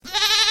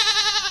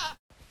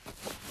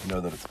You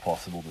know that it's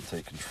possible to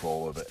take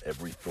control over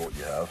every thought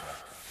you have.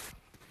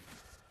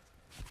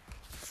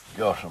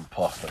 Gosh, I'm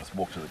puffed. I just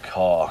walked to the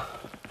car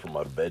from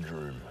my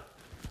bedroom.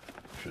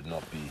 Should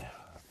not be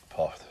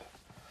puffed.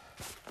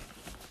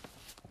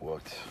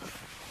 Worked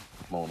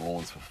mowing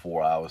lawns for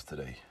 4 hours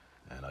today,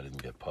 and I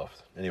didn't get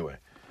puffed. Anyway,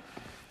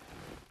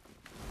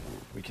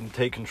 we can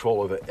take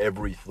control over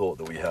every thought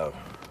that we have.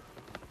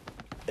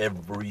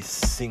 Every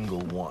single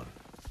one.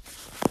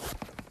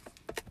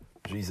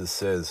 Jesus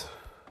says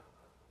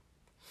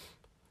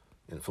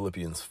in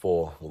Philippians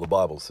 4, well, the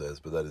Bible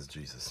says, but that is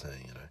Jesus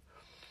saying, It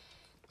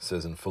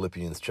says in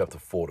Philippians chapter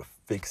 4 to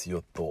fix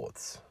your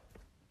thoughts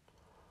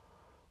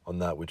on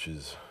that which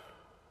is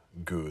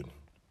good,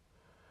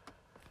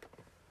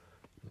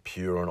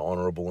 pure and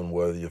honorable and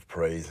worthy of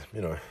praise,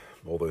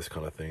 all those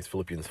kind of things.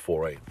 Philippians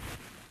 4:8.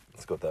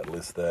 It's got that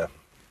list there.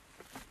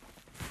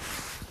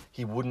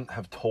 He wouldn't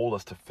have told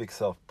us to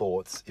fix our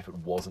thoughts if it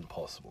wasn't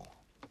possible.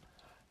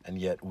 And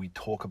yet we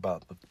talk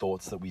about the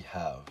thoughts that we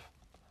have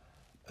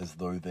as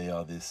though they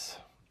are this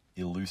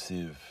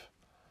elusive,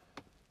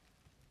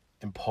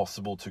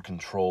 impossible to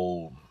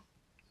control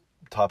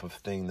type of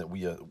thing that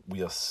we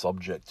are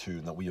subject to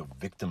and that we are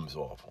victims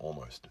of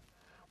almost.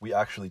 We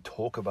actually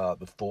talk about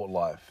the thought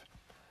life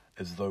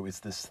as though it's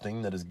this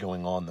thing that is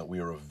going on that we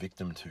are a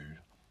victim to.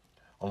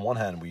 On one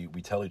hand, we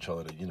tell each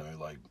other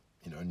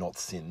to, not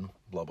sin,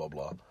 blah, blah,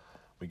 blah.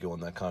 We go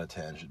on that kind of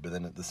tangent. But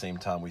then at the same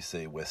time, we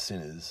say we're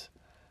sinners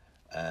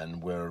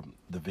and we're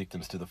the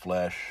victims to the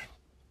flesh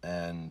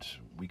and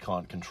we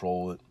can't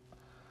control it,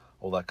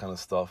 all that kind of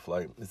stuff.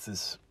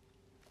 It's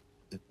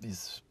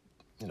these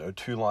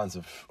two lines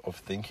of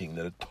thinking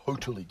that are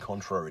totally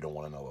contrary to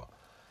one another.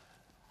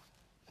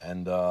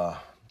 And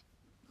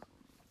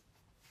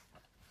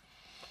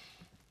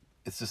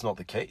it's just not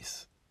the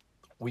case.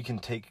 We can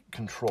take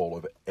control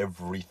over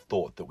every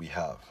thought that we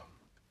have.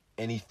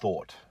 Any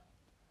thought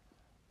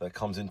that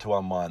comes into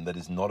our mind that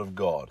is not of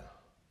God,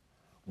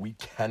 we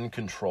can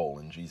control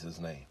in Jesus'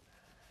 name.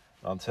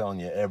 I'm telling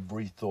you,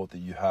 every thought that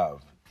you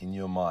have in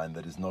your mind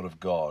that is not of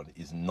God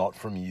is not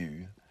from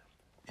you.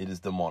 It is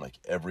demonic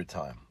every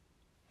time.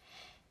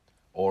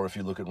 Or if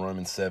you look at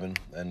Romans 7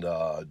 and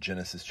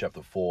Genesis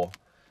chapter 4,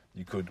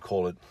 you could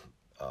call it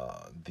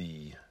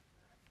the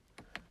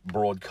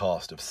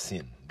broadcast of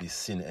sin, the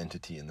sin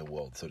entity in the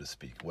world, so to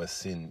speak, where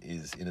sin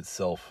is in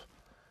itself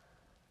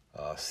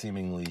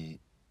seemingly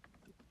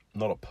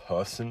not a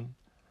person,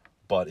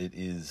 but it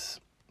is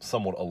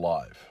somewhat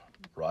alive,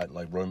 right?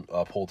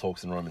 Paul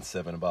talks in Romans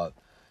 7 about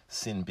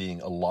sin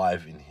being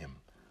alive in him.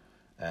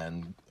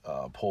 And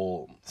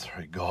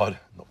God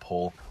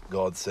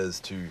says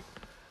to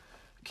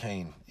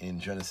Cain in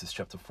Genesis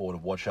chapter 4 to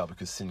watch out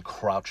because sin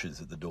crouches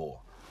at the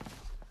door.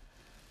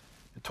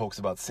 It talks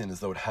about sin as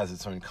though it has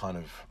its own kind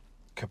of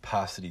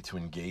capacity to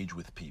engage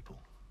with people.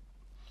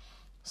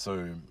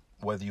 So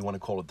whether you want to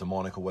call it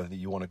demonic or whether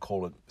you want to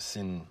call it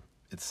sin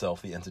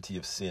itself, the entity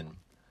of sin,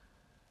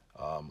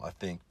 I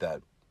think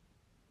that,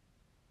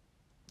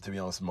 to be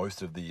honest,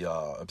 most of the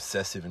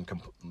obsessive and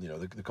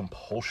the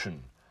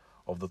compulsion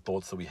of the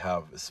thoughts that we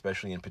have,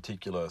 especially in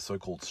particular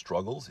so-called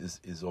struggles,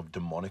 is of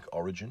demonic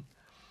origin.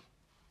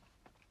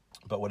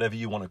 But whatever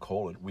you want to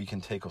call it, we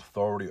can take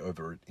authority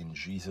over it in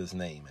Jesus'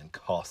 name and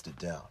cast it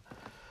down. It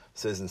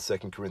says in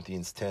 2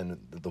 Corinthians 10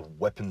 that the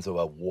weapons of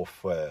our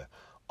warfare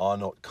are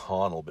not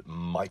carnal, but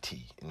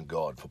mighty in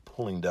God for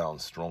pulling down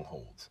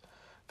strongholds,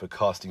 for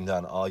casting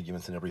down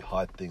arguments and every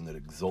high thing that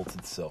exalts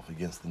itself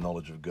against the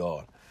knowledge of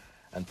God,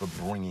 and for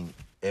bringing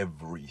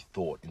every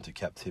thought into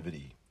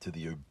captivity to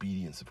the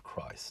obedience of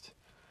Christ.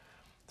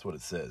 That's what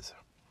it says.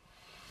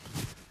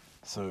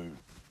 So,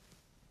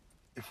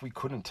 if we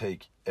couldn't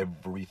take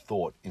every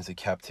thought into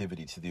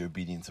captivity to the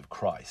obedience of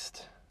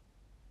Christ,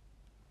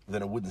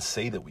 then it wouldn't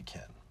say that we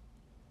can.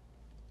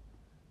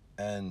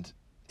 And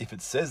if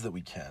it says that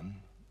we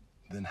can,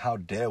 then how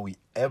dare we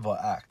ever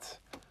act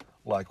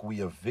like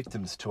we are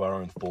victims to our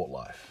own thought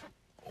life,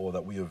 or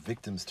that we are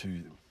victims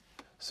to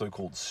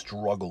so-called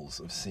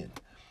struggles of sin?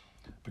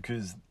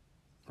 Because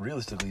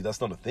realistically, that's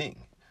not a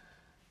thing.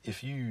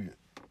 If you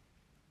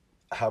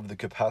have the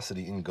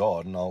capacity in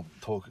God, and I'll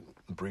talk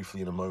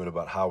briefly in a moment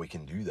about how we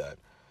can do that,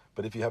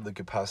 but if you have the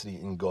capacity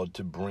in God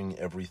to bring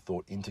every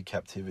thought into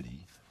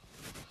captivity,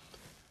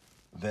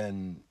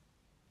 then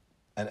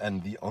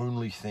and the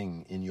only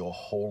thing in your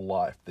whole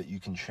life that you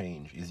can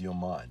change is your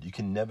mind. You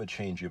can never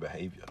change your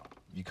behavior.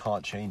 You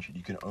can't change it.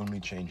 You can only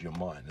change your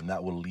mind, and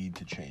that will lead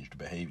to changed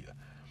behavior.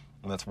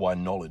 And that's why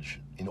knowledge,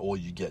 in all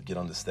you get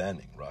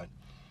understanding, right?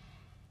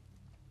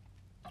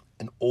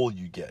 In all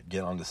you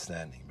get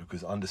understanding,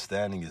 because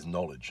understanding is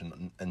knowledge,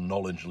 and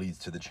knowledge leads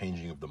to the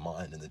changing of the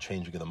mind, and the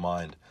changing of the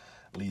mind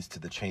leads to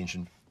the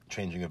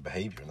changing of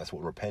behavior, and that's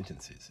what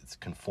repentance is. It's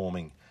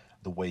conforming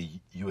the way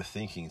you are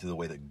thinking to the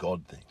way that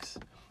God thinks,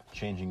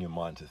 changing your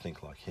mind to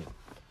think like Him.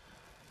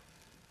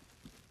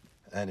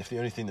 And if the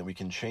only thing that we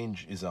can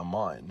change is our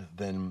mind,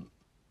 then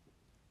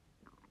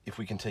if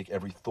we can take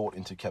every thought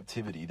into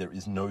captivity, there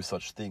is no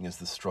such thing as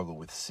the struggle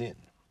with sin.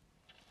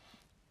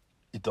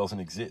 it doesn't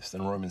exist.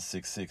 And Romans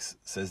 6:6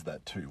 says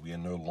that too. We are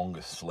no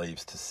longer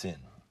slaves to sin.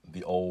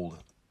 The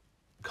old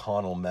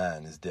carnal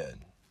man is dead.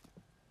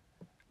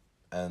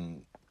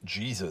 And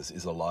Jesus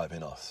is alive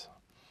in us.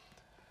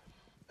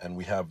 And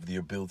we have the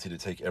ability to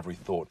take every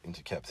thought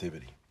into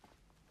captivity.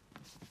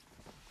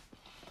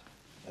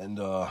 And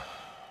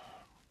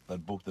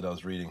that book that I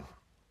was reading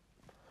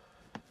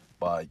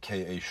by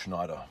K.A.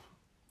 Schneider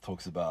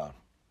talks about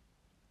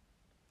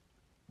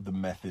the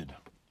method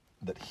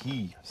that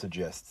he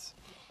suggests,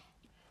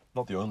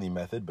 not the only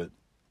method, but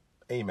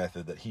a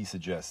method that he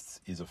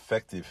suggests is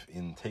effective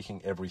in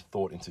taking every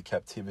thought into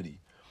captivity,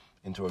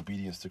 into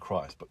obedience to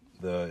Christ, but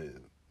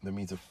the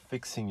means of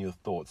fixing your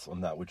thoughts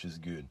on that which is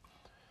good.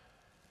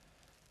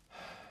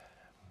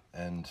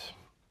 And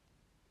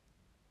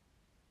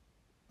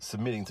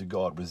submitting to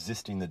God,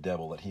 resisting the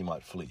devil that he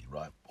might flee,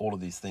 right? All of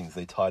these things,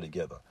 they tie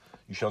together.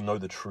 You shall know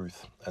the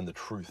truth, and the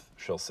truth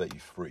shall set you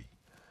free.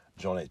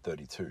 John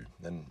 8:32.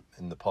 And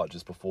in the part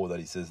just before that,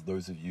 he says,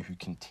 those of you who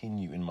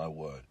continue in my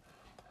word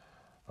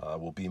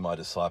will be my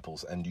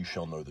disciples, and you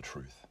shall know the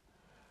truth.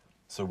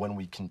 So when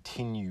we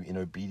continue in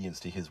obedience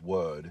to his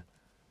word,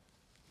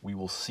 we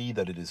will see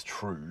that it is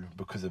true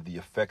because of the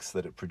effects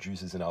that it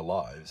produces in our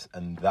lives,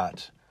 and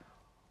that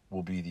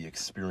will be the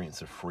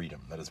experience of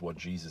freedom. That is what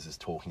Jesus is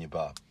talking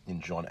about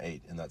in John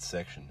 8 in that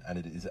section. And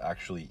it is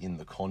actually in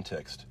the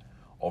context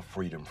of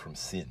freedom from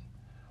sin,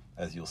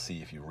 as you'll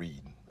see if you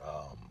read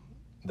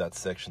that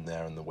section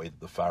there and the way that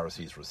the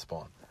Pharisees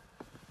respond.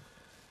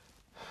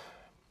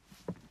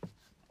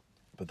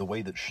 But the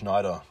way that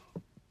Schneider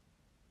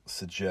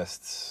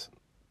suggests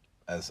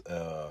as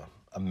a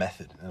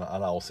method, and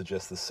I'll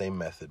suggest the same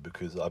method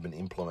because I've been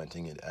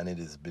implementing it and it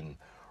has been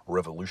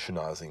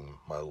revolutionizing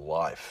my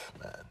life,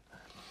 man.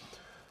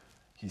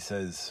 He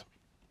says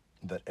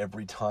that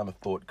every time a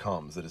thought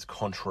comes that is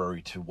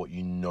contrary to what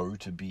you know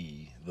to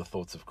be the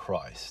thoughts of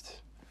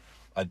Christ,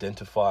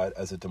 identify it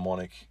as a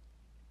demonic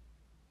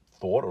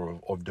thought or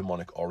of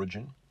demonic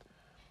origin.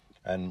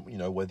 And, you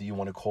know, whether you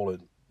want to call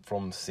it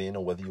from sin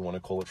or whether you want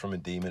to call it from a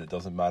demon, it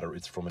doesn't matter.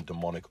 It's from a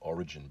demonic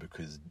origin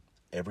because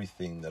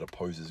everything that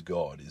opposes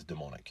God is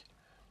demonic.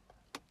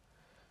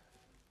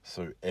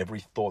 So every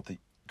thought that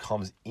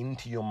comes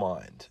into your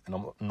mind, and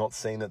I'm not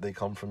saying that they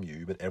come from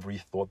you, but every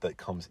thought that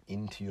comes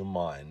into your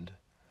mind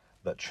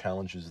that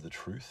challenges the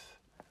truth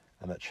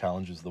and that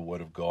challenges the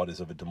word of God is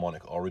of a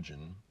demonic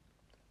origin,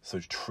 so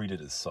treat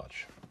it as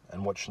such.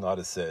 And what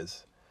Schneider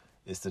says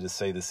is to just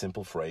say the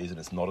simple phrase, and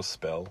it's not a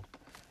spell,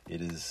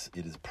 it is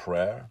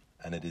prayer,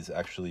 and it is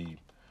actually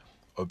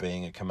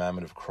obeying a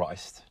commandment of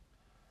Christ.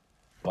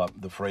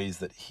 But the phrase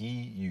that he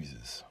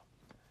uses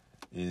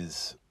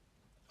is,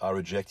 I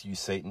reject you,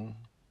 Satan.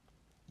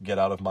 Get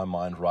out of my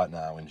mind right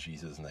now in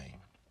Jesus' name.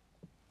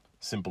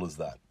 Simple as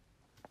that.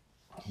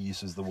 He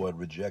uses the word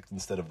reject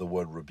instead of the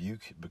word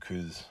rebuke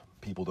because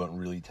people don't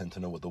really tend to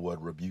know what the word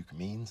rebuke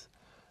means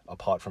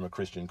apart from a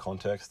Christian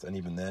context. And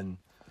even then,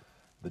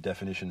 the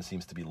definition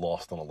seems to be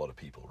lost on a lot of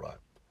people, right?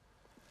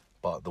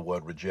 But the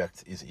word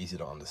reject is easy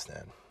to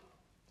understand.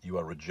 You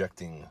are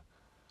rejecting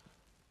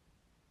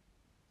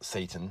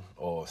Satan,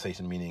 or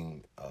Satan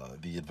meaning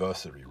the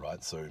adversary,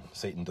 right? So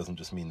Satan doesn't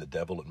just mean the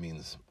devil, it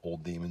means all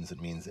demons,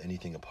 it means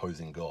anything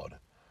opposing God.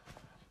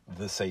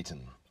 The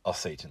Satan, a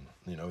Satan,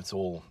 you know, it's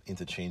all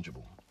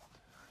interchangeable.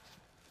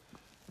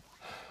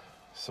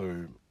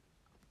 So,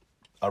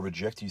 I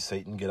reject you,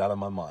 Satan, get out of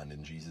my mind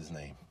in Jesus'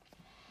 name.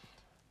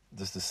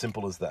 Just as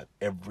simple as that.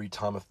 Every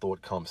time a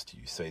thought comes to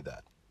you, say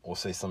that. Or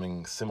say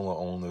something similar,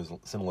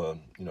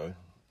 you know,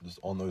 just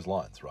on those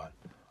lines, right?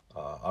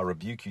 I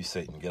rebuke you,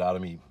 Satan, get out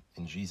of me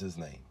in Jesus'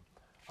 name.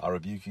 I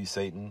rebuke you,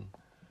 Satan.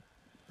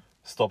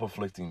 Stop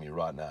afflicting me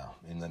right now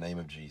in the name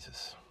of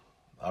Jesus.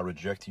 I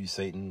reject you,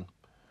 Satan.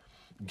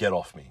 Get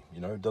off me.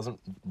 You know, it doesn't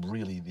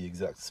really, the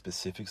exact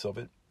specifics of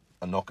it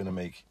are not going to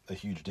make a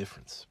huge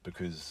difference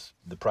because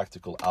the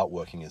practical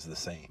outworking is the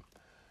same.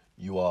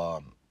 You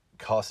are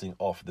casting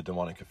off the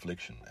demonic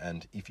affliction.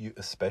 And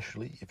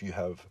especially if you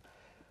have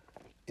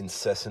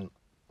incessant,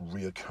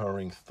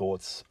 reoccurring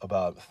thoughts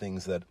about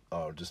things that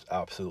are just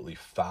absolutely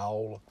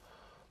foul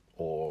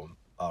or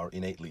are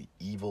innately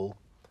evil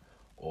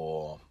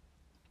or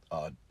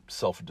are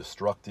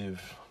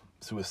self-destructive,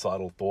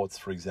 suicidal thoughts,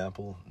 for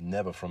example,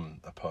 never from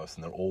a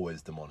person. They're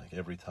always demonic,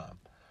 every time.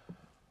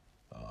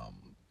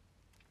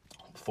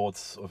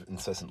 Thoughts of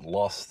incessant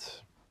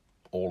lust,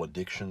 all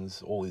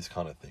addictions, all these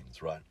kind of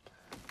things, right?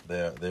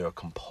 They are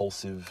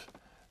compulsive.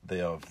 They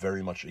are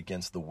very much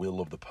against the will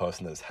of the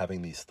person that is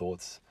having these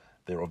thoughts.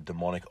 They're of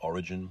demonic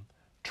origin.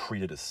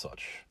 Treat it as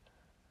such.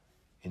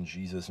 In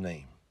Jesus'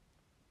 name.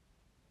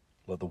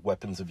 Let the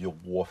weapons of your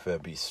warfare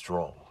be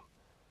strong.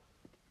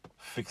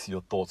 Fix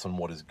your thoughts on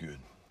what is good.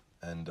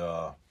 And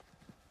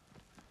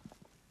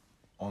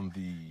on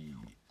the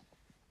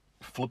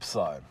flip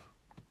side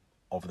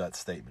of that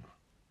statement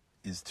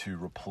is to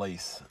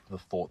replace the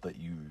thought that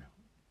you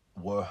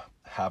were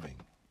having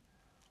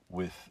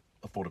with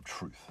a thought of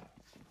truth.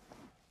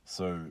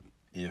 So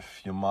if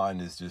your mind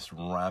is just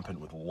rampant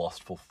with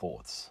lustful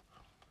thoughts,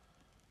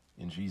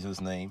 in Jesus'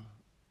 name,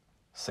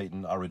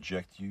 Satan, I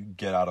reject you.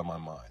 Get out of my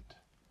mind.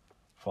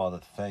 Father,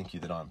 thank you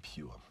that I'm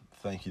pure.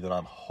 Thank you that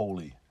I'm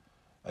holy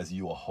as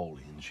you are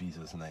holy, in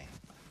Jesus' name.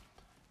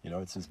 You know,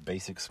 it's this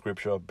basic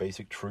scripture,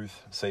 basic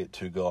truth. Say it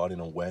to God in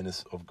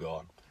awareness of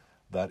God.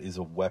 That is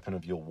a weapon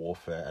of your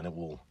warfare, and it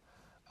will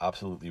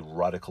absolutely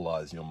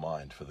radicalize your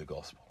mind for the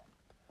gospel.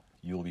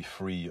 You will be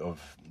free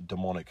of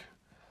demonic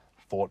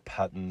thought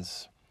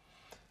patterns,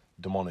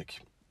 demonic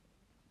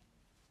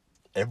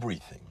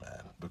everything,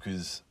 man,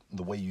 because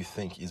the way you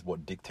think is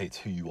what dictates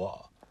who you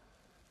are.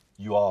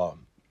 You are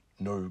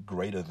no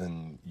greater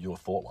than your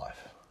thought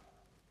life.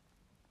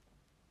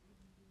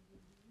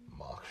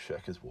 Mark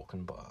Sheck is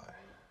walking by.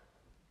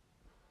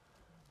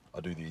 I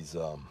do these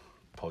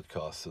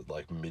podcasts at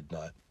like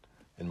midnight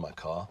in my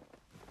car,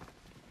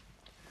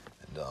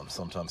 and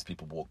sometimes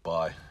people walk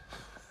by.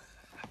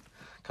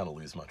 Kind of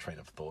lose my train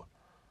of thought.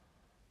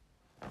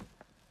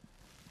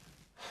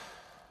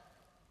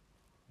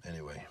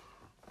 Anyway,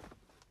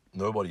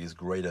 nobody is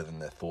greater than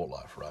their thought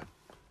life, right?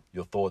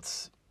 Your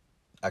thoughts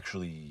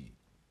actually,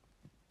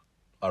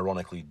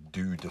 ironically,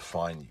 do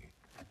define you,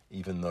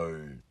 even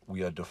though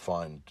we are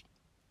defined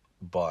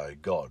by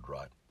God,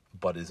 right?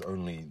 But it's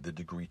only the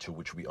degree to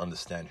which we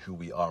understand who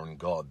we are in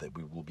God that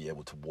we will be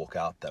able to walk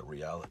out that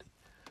reality.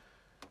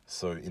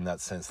 So in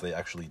that sense, they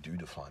actually do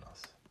define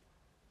us.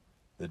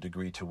 The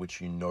degree to which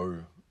you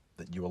know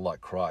that you are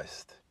like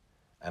Christ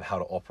and how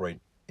to operate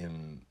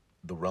in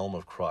the realm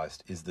of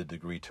Christ is the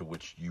degree to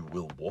which you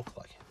will walk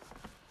like him.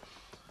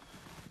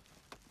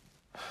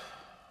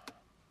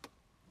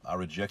 I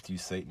reject you,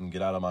 Satan.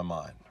 Get out of my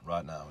mind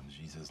right now in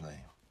Jesus'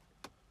 name.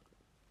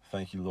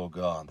 Thank you, Lord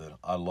God, that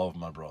I love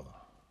my brother.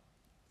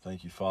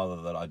 Thank you,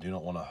 Father, that I do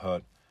not want to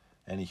hurt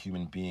any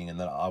human being and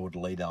that I would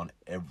lay down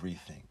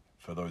everything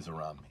for those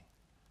around me.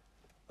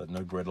 That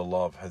no greater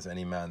love has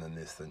any man than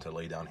this, than to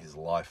lay down his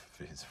life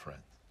for his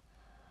friends.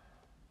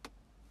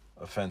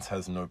 Offense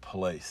has no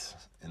place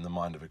in the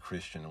mind of a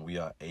Christian, and we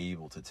are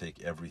able to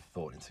take every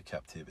thought into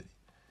captivity.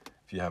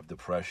 If you have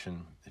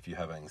depression, if you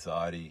have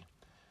anxiety,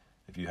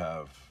 if you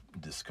have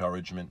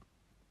discouragement,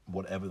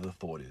 whatever the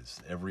thought is,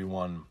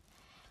 everyone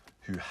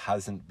who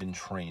hasn't been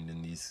trained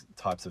in these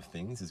types of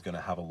things is going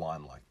to have a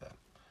line like that,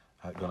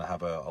 going to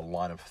have a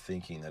line of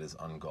thinking that is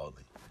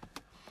ungodly.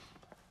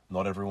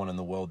 Not everyone in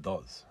the world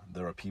does.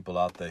 There are people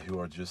out there who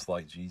are just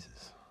like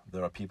Jesus.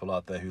 There are people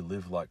out there who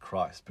live like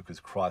Christ because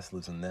Christ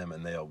lives in them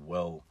and they are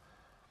well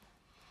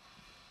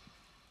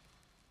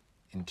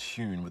in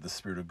tune with the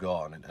Spirit of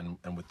God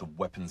and with the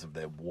weapons of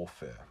their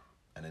warfare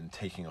and in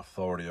taking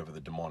authority over the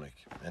demonic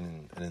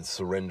and in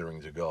surrendering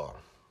to God.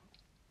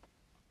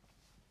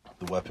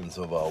 The weapons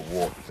of our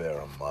warfare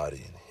are mighty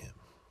in Him.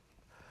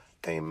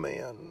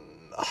 Amen.